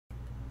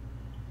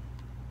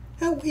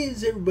How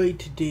is everybody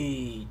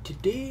today?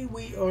 Today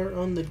we are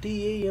on the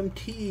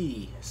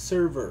DAMT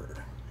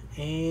server,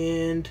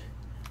 and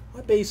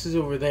my base is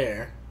over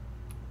there.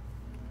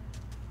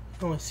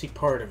 I only see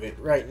part of it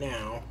right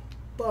now,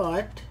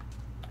 but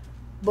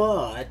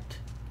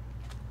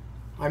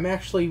I'm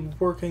actually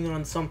working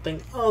on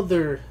something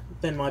other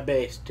than my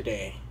base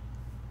today.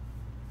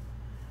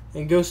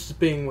 And Ghost is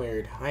being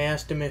weird. I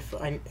asked him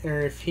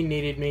if he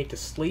needed me to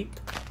sleep,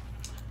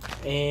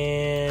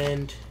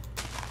 and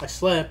I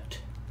slept.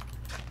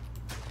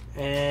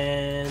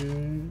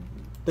 And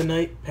the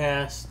night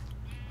passed,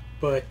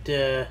 but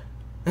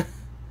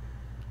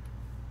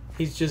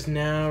he's just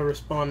now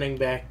responding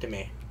back to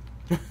me.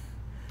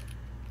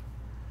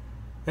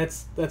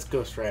 That's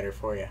Ghost Rider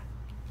for you.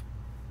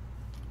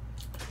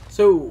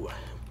 So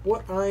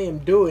what I am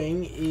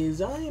doing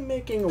is I am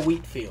making a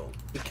wheat field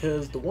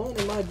because the one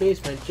in my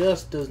basement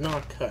just does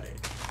not cut it.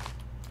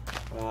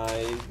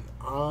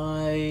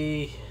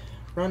 I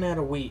run out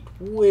of wheat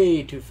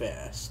way too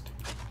fast.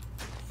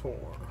 4,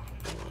 1,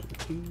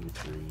 2,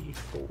 3,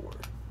 4.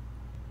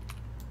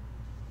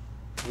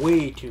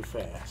 Way too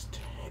fast.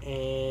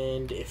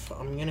 And if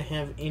I'm gonna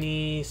have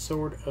any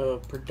sort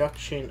of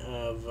production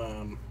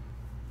of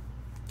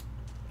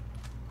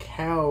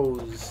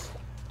cows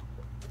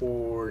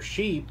or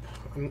sheep,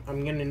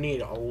 I'm gonna need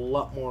a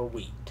lot more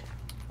wheat.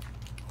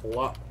 A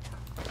lot more.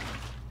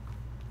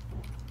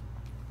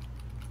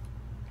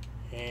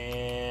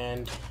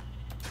 And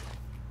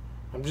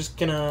I'm just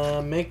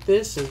gonna make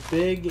this as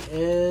big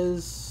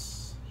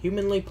as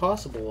humanly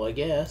possible, I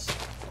guess.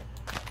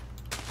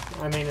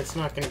 I mean, it's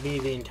not gonna be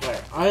the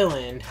entire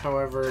island,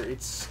 however,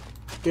 it's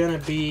gonna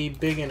be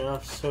big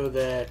enough so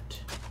that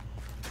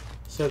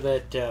I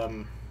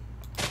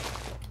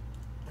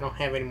don't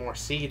have any more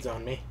seeds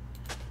on me.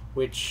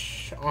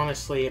 Which,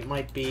 honestly, it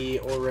might be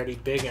already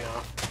big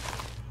enough.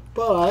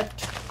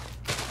 But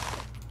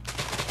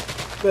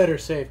better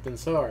safe than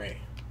sorry.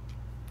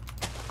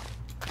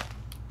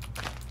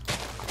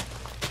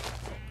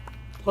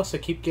 Plus, I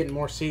keep getting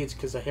more seeds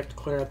because I have to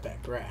clear out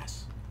that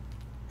grass.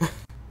 2,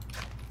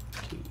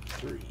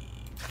 3,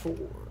 4.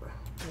 1,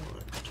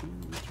 2,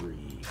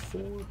 3,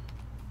 4.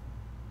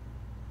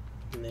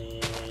 And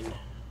then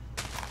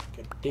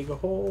gotta dig a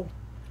hole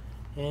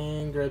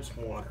and grab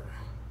some water.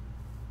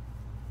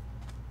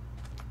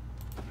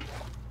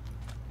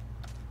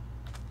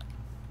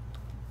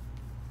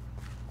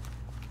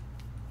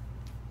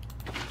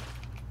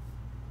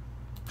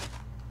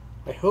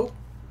 I hope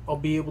I'll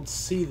be able to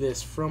see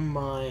this from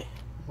my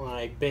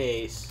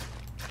base,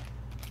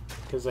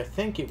 because I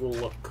think it will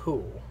look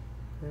cool.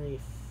 3,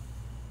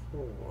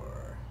 4.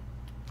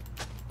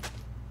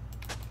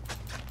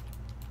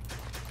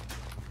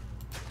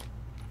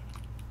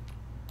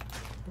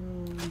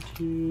 One,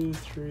 2,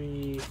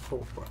 3,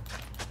 4.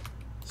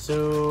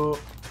 So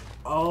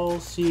I'll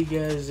see you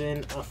guys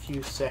in a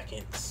few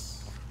seconds.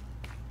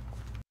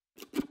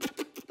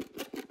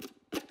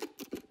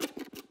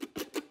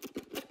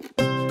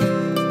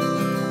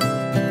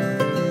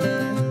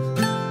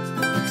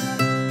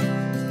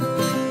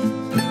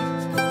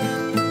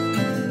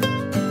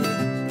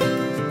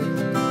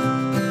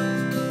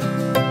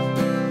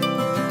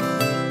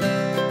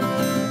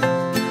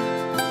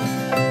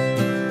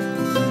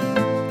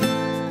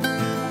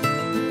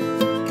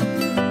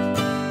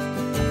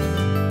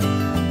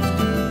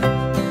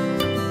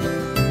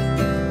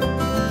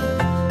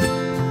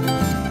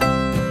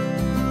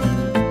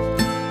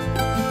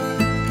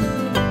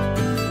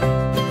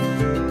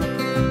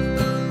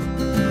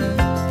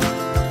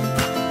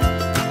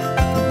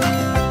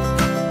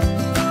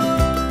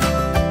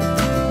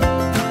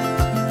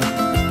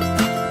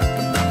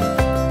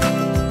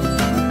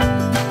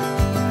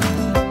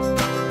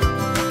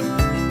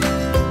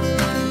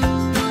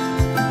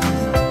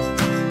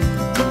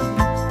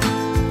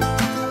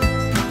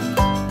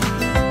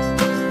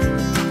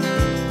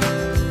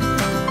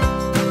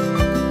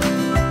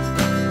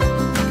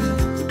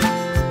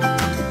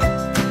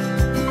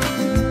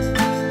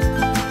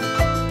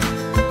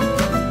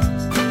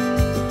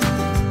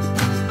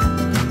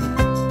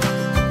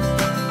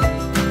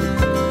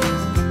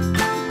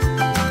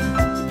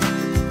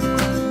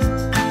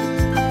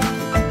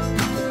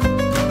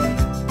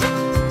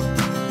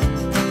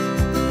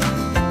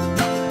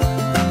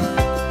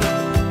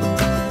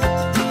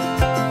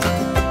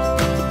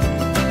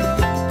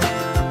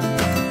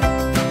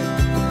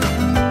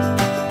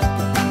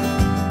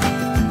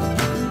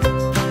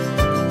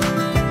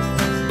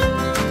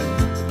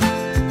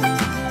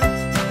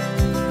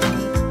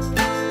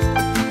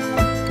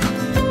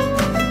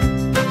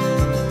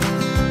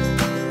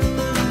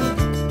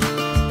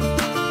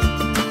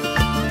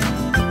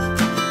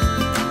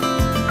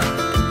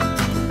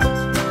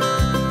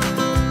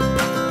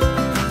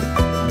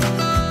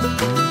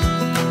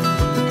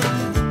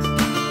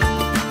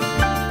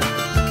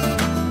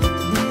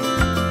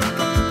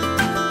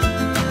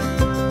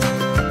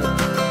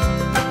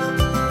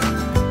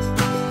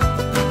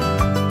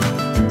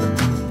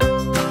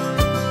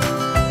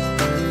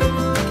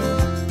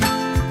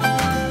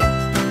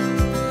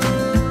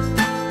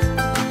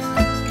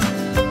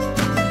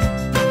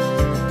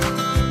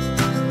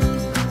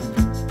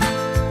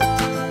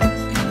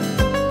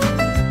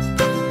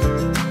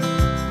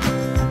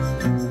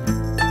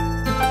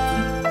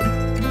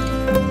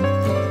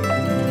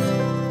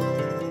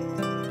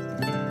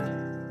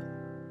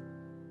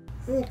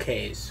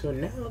 Okay, so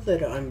now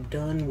that I'm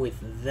done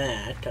with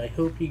that, I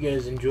hope you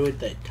guys enjoyed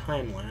that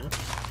time lapse.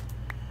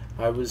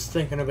 I was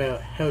thinking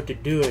about how to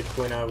do it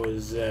when I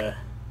was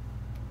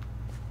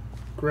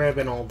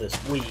grabbing all this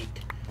wheat.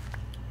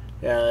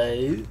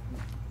 I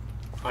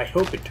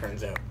hope it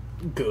turns out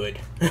good.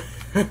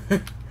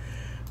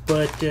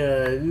 But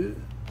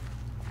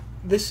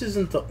this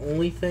isn't the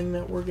only thing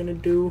that we're going to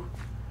do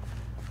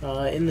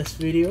in this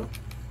video.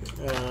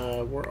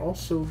 We're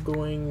also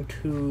going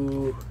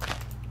to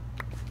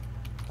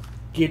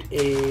get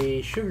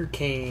a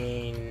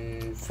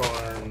sugarcane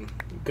farm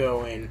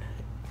going,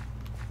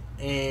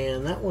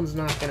 and that one's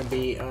not going to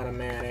be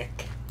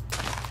automatic.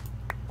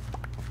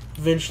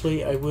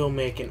 Eventually I will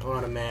make an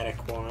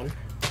automatic one,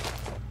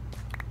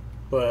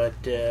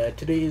 but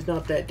today is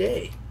not that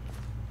day.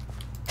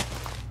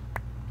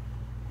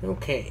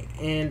 Okay,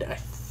 and I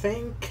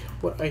think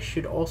what I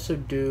should also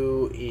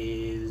do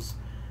is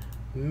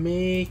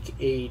make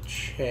a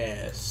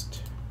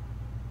chest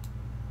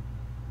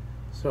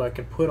so I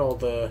can put all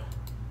the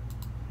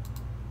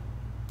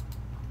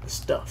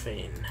stuff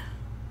in.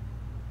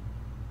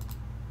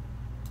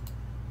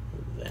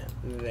 That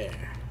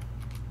there.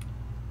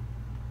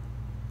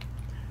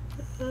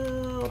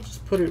 I'll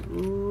just put it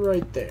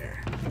right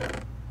there,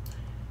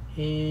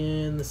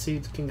 and the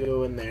seeds can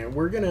go in there.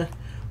 We're gonna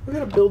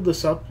build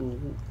this up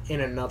in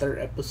another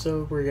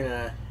episode. We're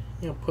gonna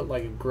put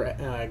like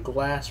a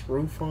glass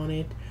roof on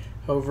it.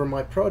 However,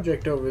 my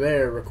project over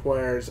there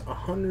requires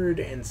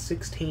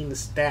 116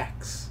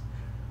 stacks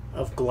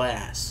of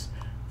glass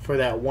for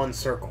that one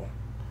circle.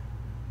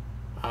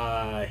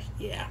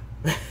 Yeah.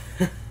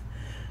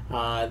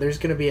 There's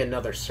going to be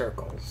another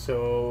circle,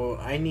 so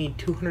I need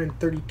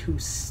 232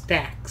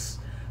 stacks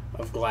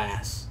of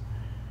glass.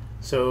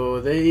 So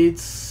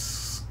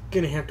it's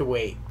going to have to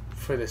wait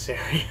for this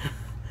area.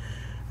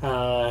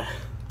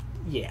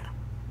 Yeah.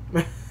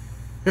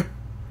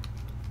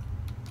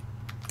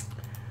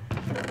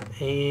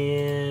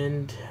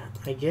 And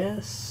I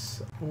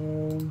guess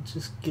I'll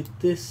just get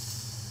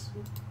this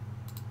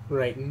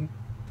right now.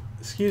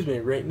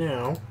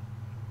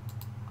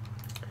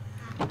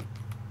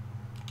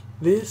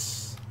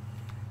 This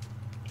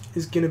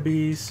is gonna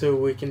be so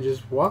we can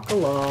just walk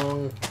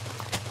along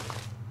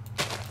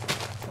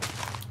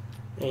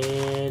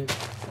and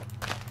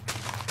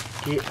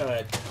get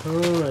a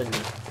ton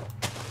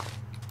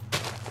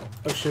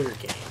of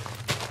sugarcane.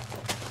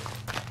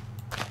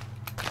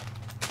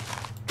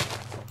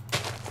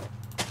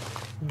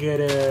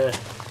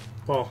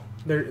 Well,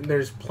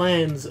 there's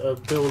plans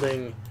of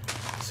building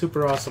a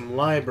super awesome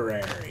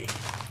library,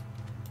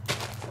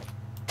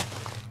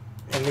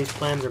 and these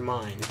plans are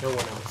mine, no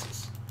one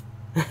else's.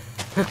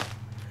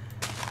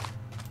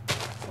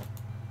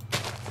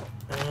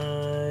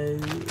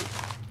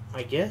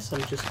 I guess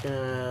I'm just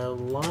gonna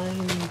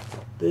line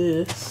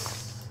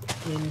this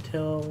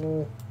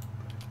until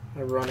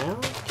I run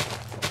out,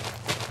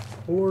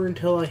 or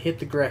until I hit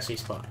the grassy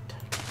spot.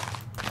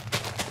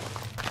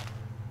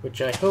 Which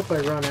I hope I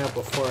run out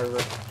before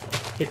I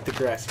hit the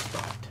grassy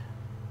spot.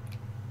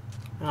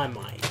 I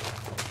might.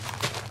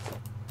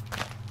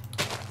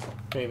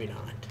 Maybe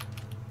not.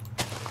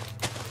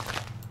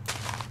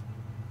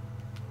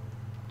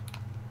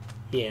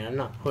 Yeah, I'm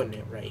not putting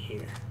it right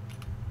here.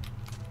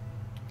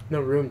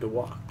 No room to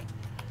walk.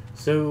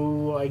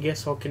 So I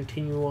guess I'll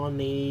continue on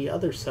the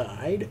other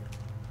side.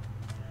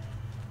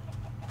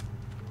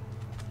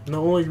 And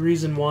the only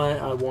reason why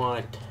I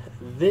want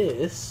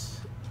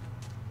this,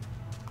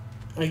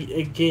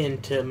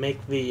 again, to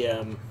make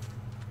the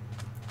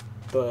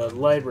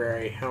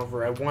library,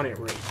 however, I want it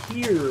right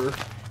here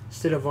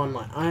instead of on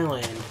my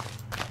island,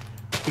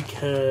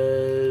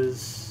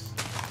 because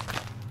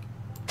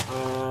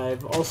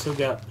I've also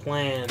got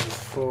plans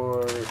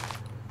for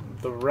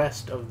the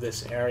rest of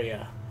this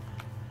area,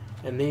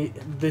 and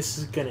this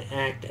is going to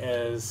act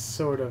as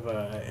sort of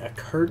a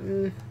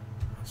curtain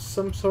of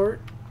some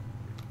sort.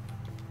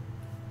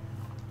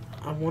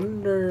 I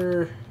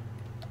wonder...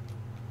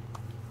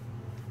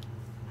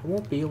 I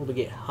won't be able to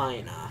get high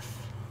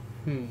enough.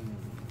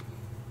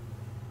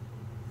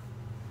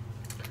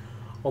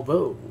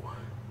 Although,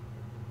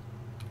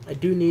 I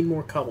do need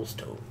more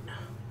cobblestone.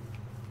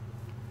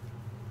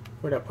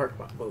 Where'd I park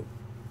my boat?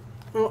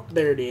 Oh,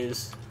 there it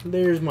is.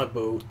 There's my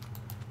boat.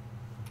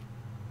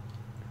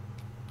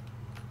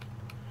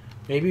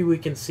 Maybe we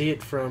can see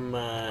it from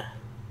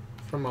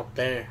up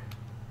there.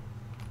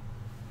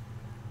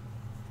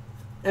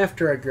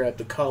 After I grab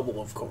the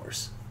cobble, of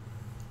course.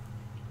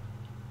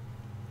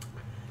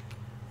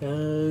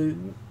 Yeah,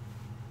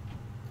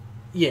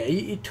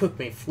 it took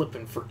me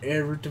flipping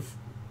forever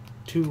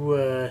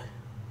to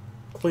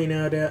clean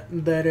out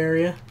that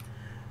area.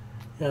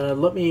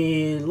 Let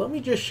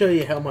me just show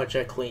you how much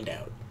I cleaned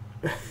out.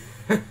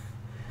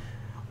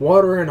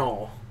 Water and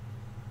all.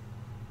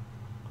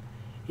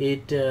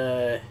 It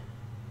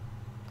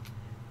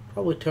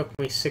probably took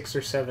me 6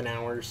 or 7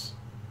 hours.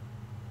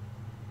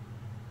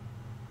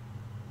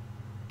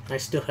 I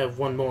still have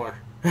one more.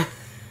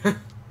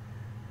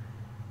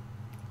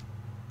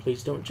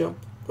 Please don't jump.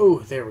 Oh,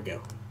 there we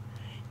go.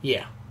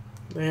 Yeah.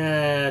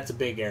 That's a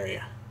big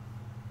area.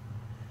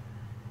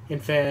 In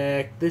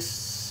fact,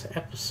 this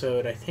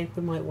episode, I think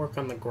we might work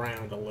on the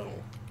ground a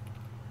little.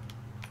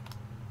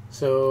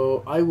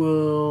 So, I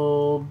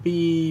will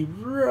be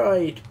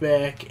right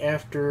back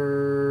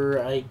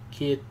after I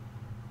get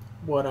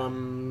what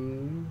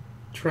I'm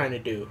trying to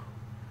do.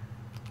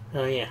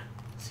 Oh yeah,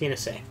 see you in a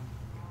sec.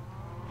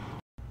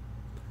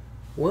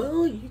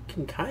 Well, you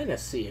can kind of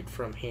see it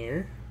from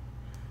here.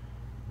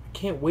 I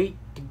can't wait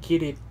to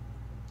get it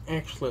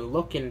actually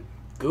looking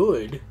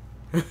good.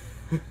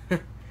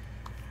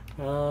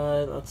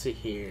 Let's see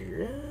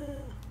here.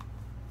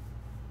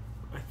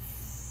 I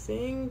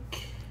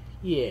think,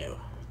 yeah.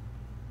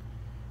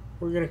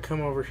 We're gonna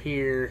come over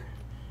here.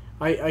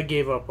 I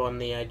gave up on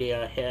the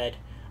idea I had.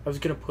 I was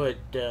gonna put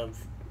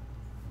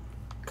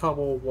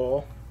cobble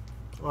wall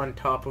on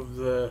top of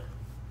the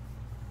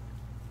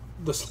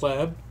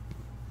slab.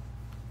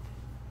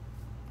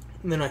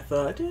 And then I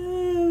thought,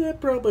 that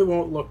probably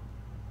won't look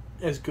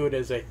as good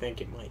as I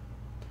think it might.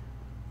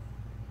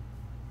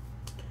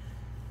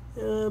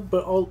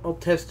 But I'll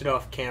test it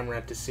off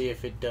camera to see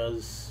if it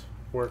does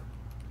work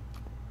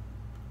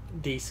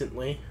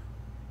decently.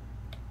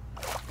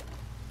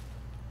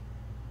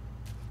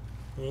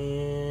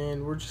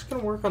 And we're just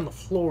gonna work on the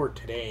floor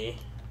today.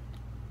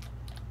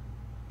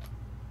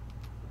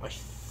 I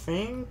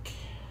think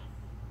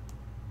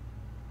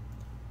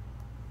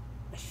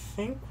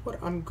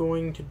what I'm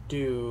going to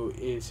do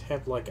is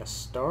have like a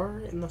star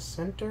in the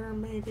center,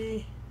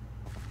 maybe?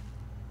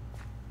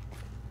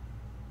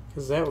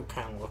 Because that would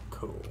kind of look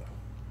cool.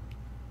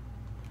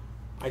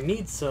 I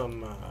need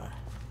some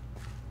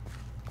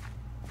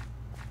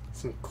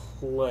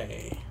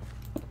clay.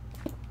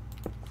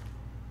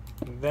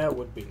 That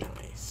would be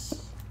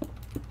nice.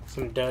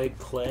 Some dyed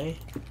clay.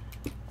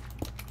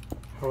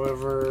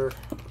 However,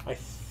 I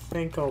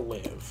think I'll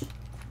live.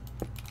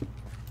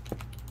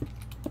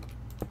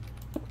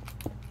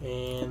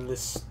 And the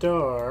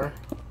star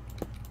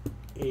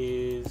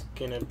is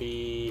gonna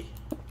be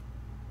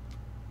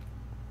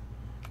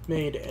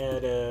made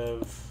out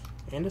of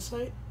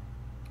andesite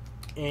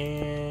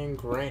and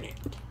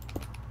granite.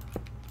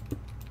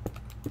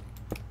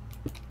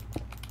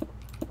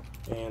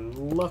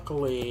 And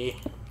luckily,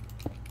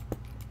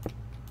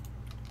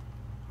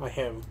 I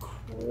have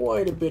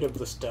quite a bit of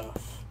the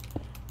stuff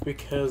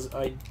because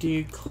I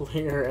did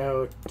clear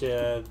out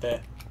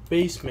that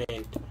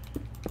basement.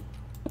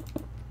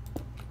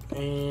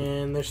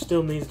 And there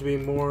still needs to be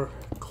more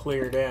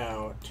cleared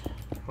out.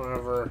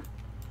 However,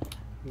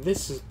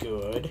 this is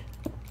good.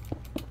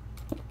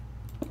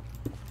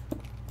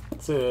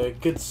 It's a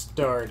good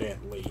start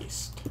at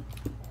least.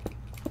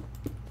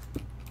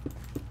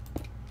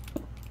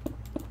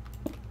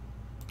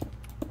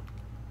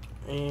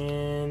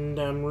 And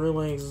I'm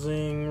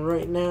realizing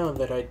right now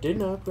that I did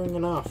not bring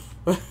enough.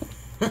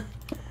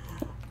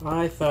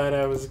 I thought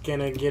I was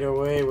gonna get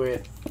away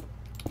with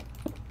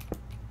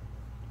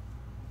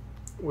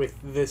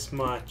this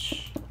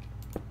much.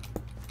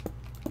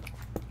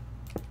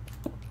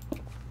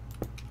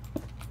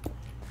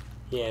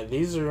 Yeah,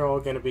 these are all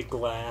going to be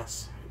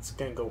glass. It's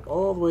going to go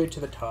all the way to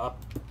the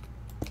top.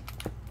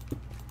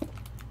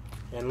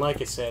 And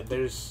like I said,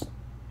 there's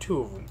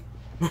two of them.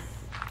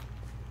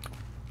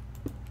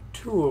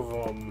 Two of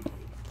them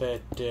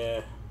that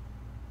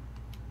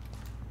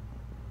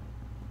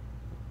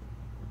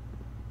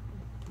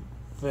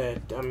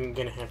I'm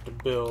going to have to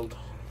build.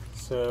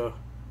 So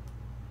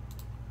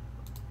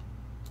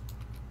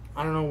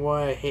I don't know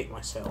why I hate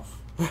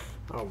myself.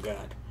 Oh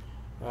god.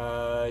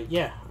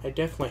 Yeah, I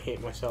definitely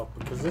hate myself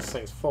because this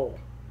thing's full.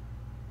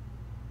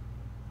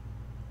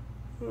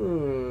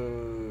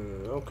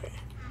 Okay.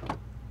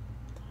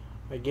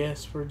 I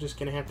guess we're just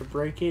gonna have to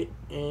break it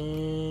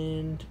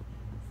and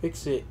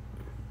fix it.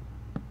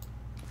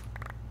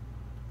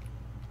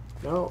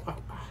 No, I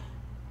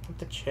want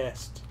the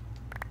chest.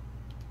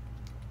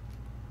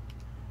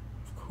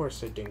 Of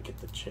course I didn't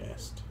get the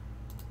chest.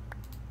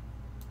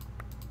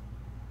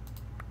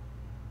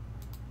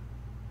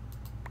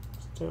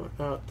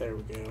 Oh, there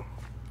we go.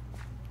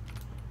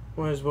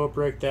 Might as well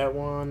break that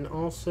one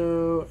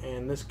also,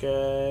 and this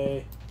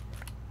guy.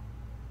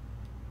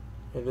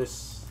 And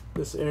this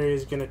area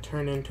is gonna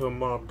turn into a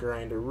mob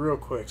grinder real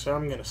quick, so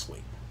I'm gonna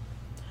sleep.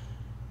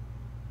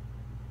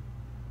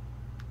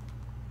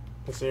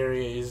 This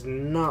area is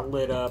not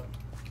lit up.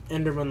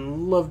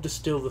 Endermen love to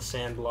steal the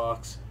sand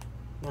blocks.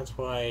 That's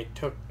why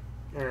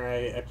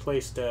I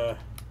placed a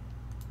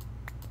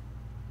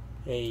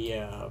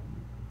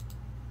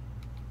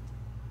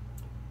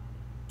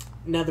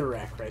nether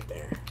rack right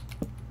there.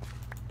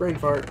 Brain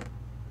fart.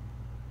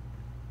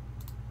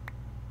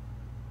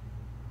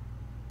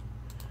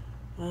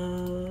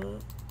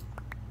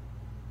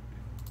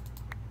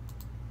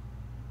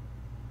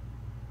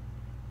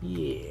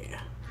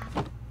 Yeah.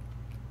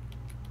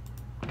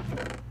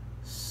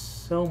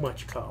 So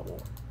much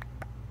cobble.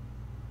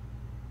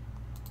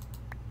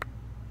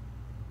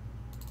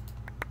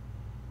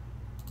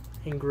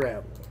 And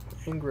gravel.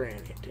 And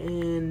granite.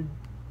 And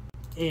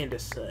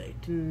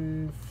andesite.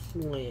 And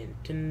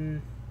flint.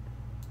 And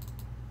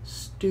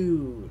stone.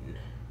 Dune.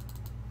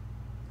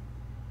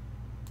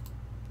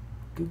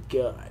 Good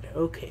God.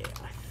 Okay,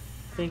 I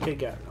think I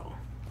got it all.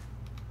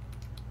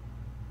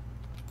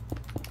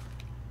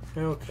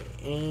 Okay,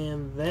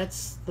 and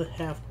that's the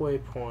halfway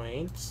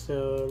point,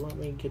 so let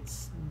me get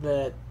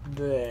that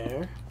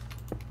there.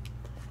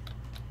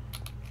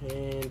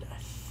 And I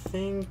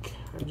think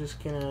I'm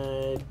just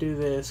gonna do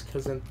this,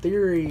 because in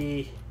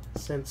theory,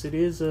 since it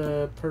is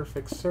a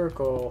perfect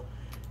circle,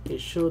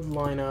 it should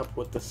line up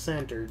with the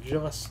center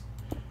just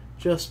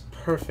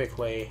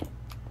perfectly.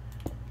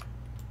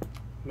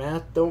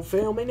 Math, don't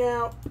fail me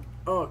now.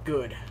 Oh,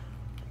 good.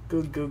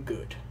 Good, good,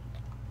 good.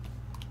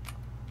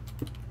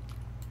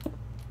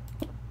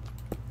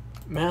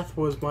 Math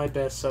was my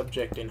best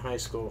subject in high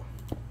school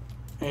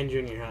and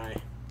junior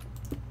high,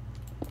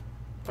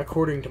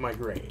 according to my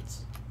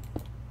grades.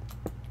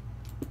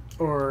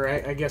 Or,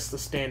 I guess, the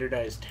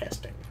standardized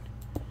testing.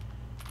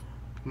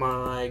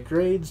 My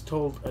grades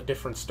told a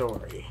different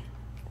story.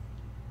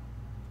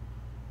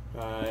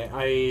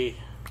 I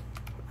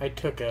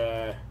took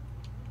a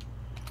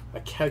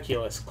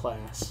calculus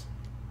class.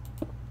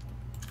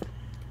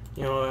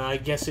 You know, I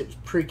guess it was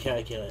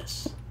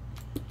pre-calculus.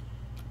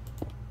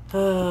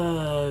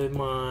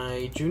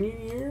 My junior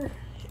year,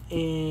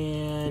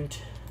 and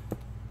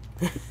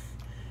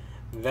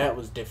that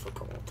was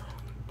difficult.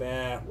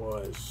 That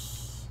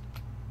was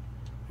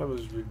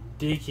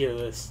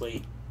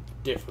ridiculously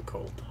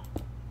difficult.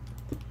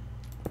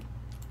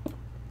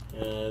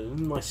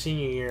 My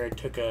senior year, I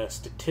took a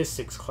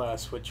statistics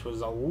class, which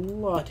was a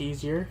lot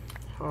easier.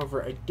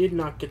 However, I did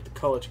not get the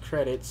college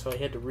credit, so I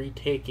had to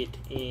retake it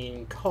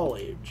in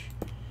college.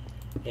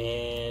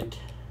 And,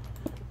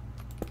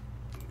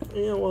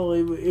 you know, well,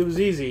 it was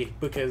easy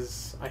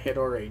because I had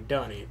already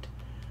done it.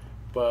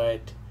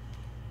 But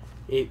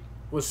it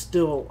was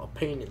still a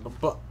pain in the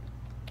butt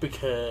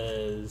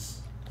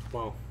because,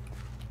 well,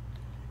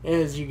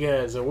 as you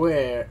guys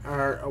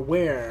are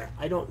aware,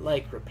 I don't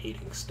like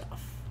repeating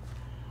stuff.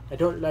 I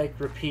don't like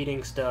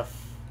repeating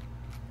stuff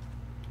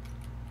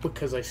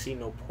because I see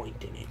no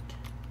point in it.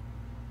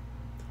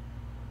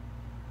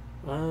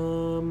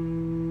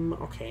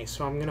 Okay,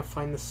 so I'm gonna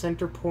find the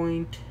center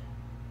point,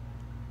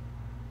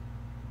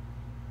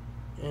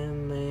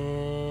 and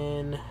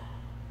then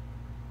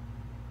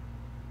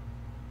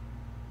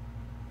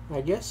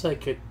I guess I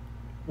could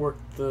work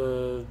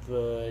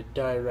the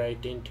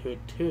diorite into it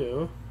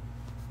too,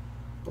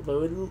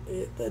 although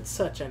that's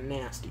such a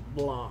nasty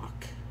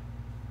block.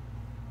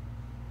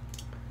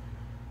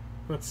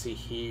 Let's see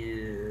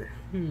here.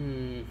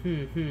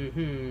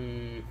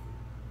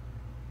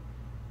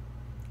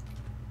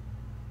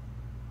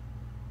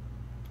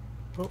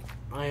 Well,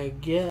 I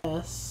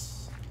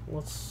guess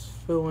let's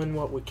fill in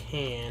what we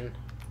can.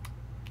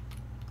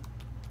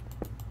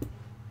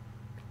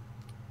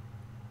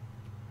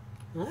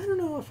 I don't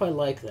know if I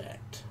like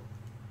that.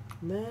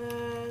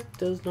 That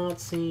does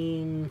not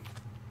seem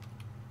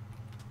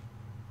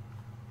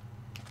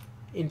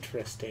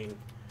interesting.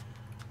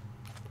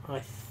 I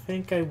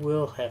think I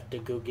will have to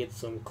go get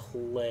some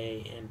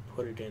clay and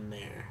put it in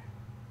there.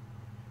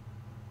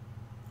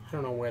 I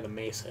don't know where the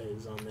mesa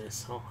is on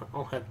this.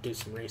 I'll have to do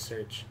some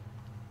research.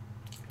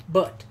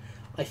 But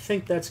I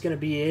think that's going to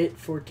be it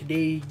for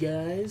today,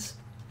 guys.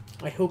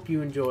 I hope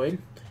you enjoyed.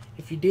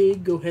 If you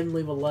did, go ahead and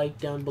leave a like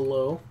down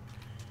below.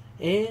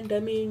 And, I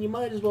mean, you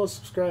might as well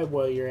subscribe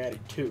while you're at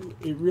it, too.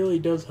 It really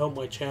does help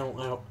my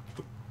channel out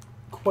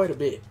quite a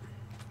bit.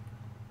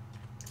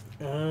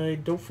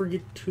 Don't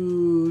forget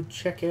to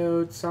check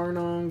out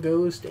Sarnon,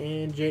 Ghost,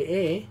 and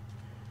JA.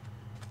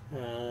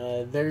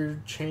 Their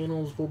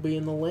channels will be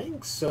in the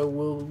links. So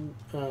will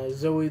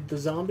Zoe the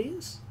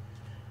Zombies.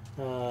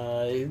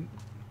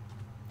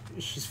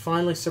 She's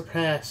finally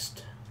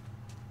surpassed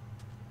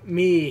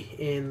me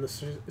in the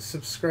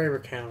subscriber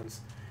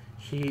counts.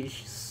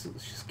 She's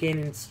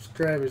gaining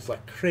subscribers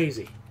like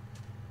crazy.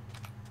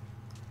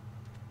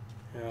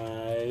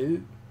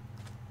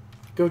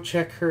 Go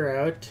check her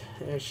out.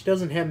 She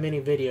doesn't have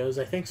many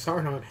videos. I think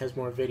Sarnon has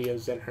more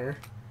videos than her.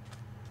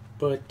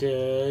 But,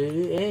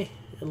 hey,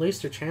 at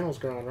least her channel's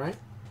growing, right?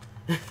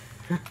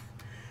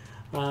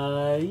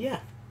 Yeah.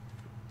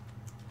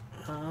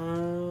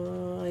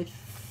 I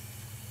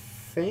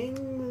think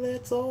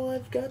that's all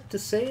I've got to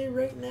say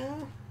right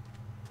now.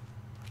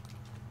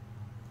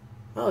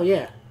 Oh,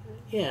 yeah.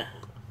 Yeah.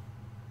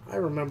 I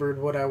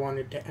remembered what I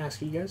wanted to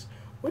ask you guys.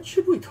 What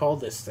should we call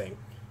this thing?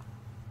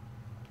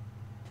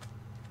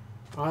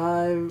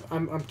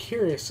 I'm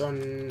curious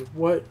on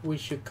what we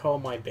should call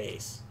my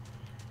base,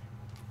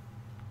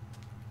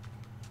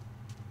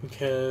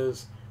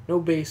 because no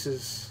base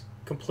is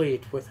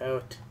complete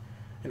without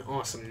an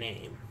awesome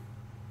name.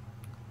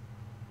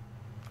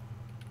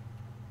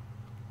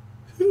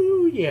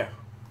 Ooh, yeah.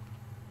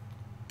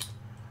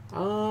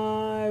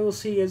 I will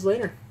see you guys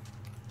later.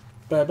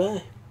 Bye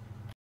bye.